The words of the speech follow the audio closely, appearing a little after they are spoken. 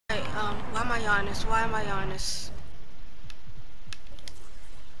Hey, why am I honest? Why am I honest?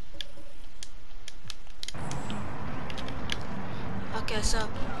 Okay, so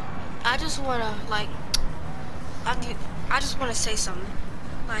I just wanna I just wanna say something.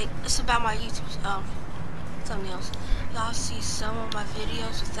 Like, it's about my YouTube thumbnails. Y'all see some of my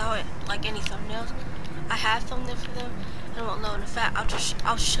videos without like any thumbnails. I have thumbnails for them, and it won't load. In fact, I'll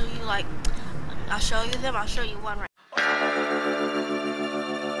show you I'll show you them. I'll show you one right.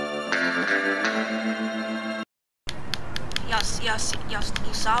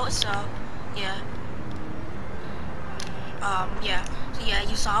 You saw it, so yeah. Yeah. So yeah,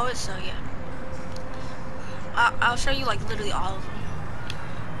 you saw it, so yeah. I'll show you like literally all of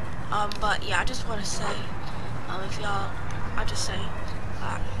them. But yeah, I just want to say, if y'all, I'll just say,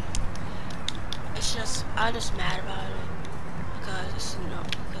 I'm just mad about it because it's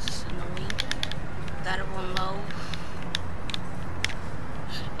annoying that it won't load.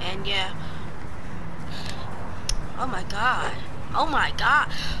 And yeah. Oh my god. Oh my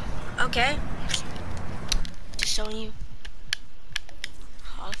god. Okay. Just showing you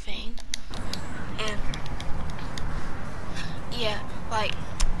Hall of Fame. And yeah, like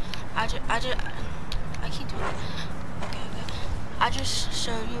I keep doing it. Okay. I just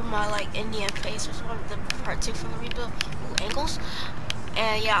showed you my like Indian face or something, the part 2 from the rebuild. Ooh, angles.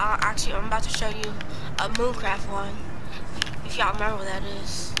 And yeah, I'm about to show you a Mooncraft one. If y'all remember what that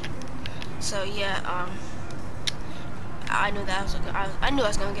is. So yeah, I knew that was I knew I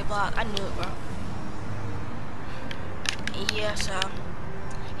was gonna get blocked. I knew it, bro. Yeah, so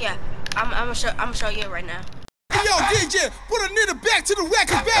yeah, I'm gonna show you it right now. Hey, yo, DJ, put a nigga back to the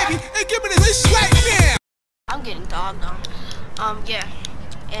record, baby, and give me this right now. I'm getting dogged on. Yeah,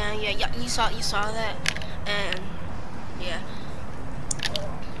 and yeah, you saw that, and yeah,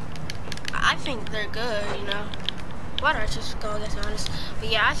 I think they're good, you know. Why don't I just go get honest? But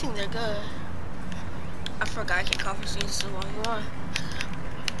yeah, I think they're good. I forgot I can't call for season 1v1.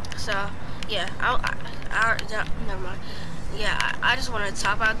 So yeah, never mind. Yeah, I just wanted to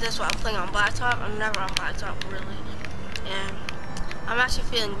talk about this while I'm playing on blacktop. I'm never on blacktop really, and I'm actually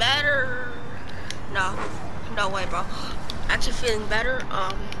feeling better. No way, bro. Actually feeling better.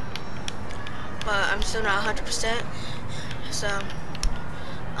 But I'm still not 100%. So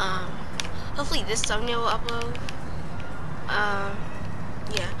hopefully this thumbnail will upload.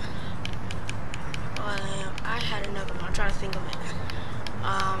 Yeah. I had another one. I'm trying to think of it.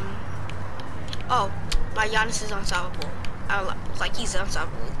 Oh, my Giannis is unstoppable. Like he's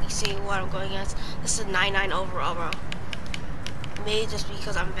unstoppable. You see what I'm going against? This is a 99 overall, bro. Maybe just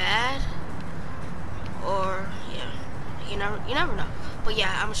because I'm bad, or yeah, you never know. But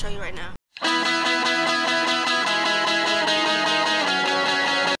yeah, I'm gonna show you right now.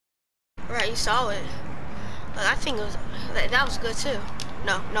 Right, you saw it. But I think it was that was good too.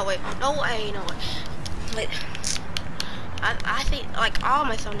 No way. Wait. I think like all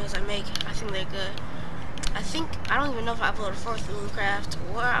my thumbnails I make, I think they're good. I don't even know if I uploaded 4th Mooncraft.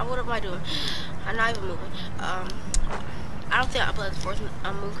 What am I doing? I'm not even moving. I don't think I uploaded the 4th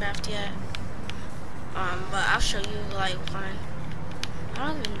Mooncraft yet. But I'll show you like fine.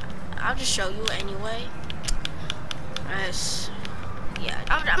 I'll just show you anyway. Yeah,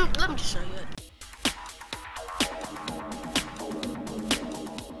 let me just show you it.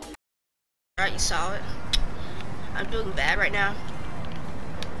 Alright, you saw it. I'm doing bad right now.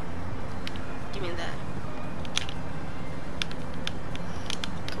 Give me that.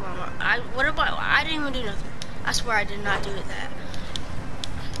 Come on, I didn't even do nothing. I swear I did not do that.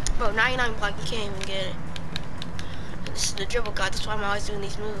 Bro, 99 block, you can't even get it. This is the dribble god, that's why I'm always doing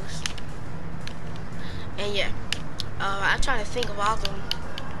these moves. And yeah, I'm trying to think of all of them.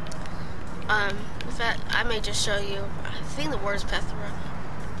 In fact, I may just show you, I think the word is plethora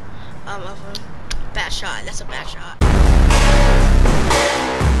of them. Bad shot, that's a bad shot.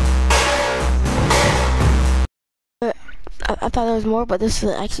 I thought there was more, but this is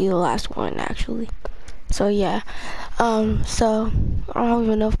actually the last one, actually. So yeah, so I don't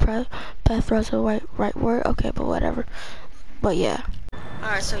even know if plethora is the right word. Okay, but whatever. But yeah.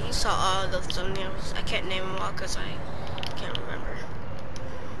 Alright, so you saw all those thumbnails. I can't name them all because I can't remember.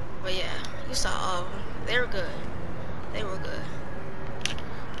 But yeah, you saw all of them. They were good. They were good.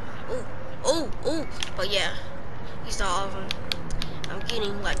 Ooh. But yeah, you saw all of them. I'm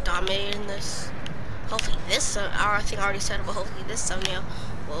getting like dominated in this. Hopefully this, I think I already said it, but hopefully this thumbnail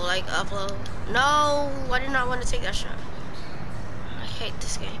will like upload. No, I did not want to take that shot. I hate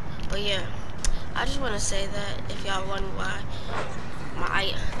this game. But yeah, I just want to say that if y'all wondering why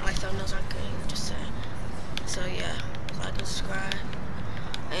my thumbnails aren't good, just say. So yeah, like and subscribe,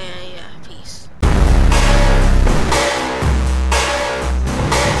 and yeah, peace.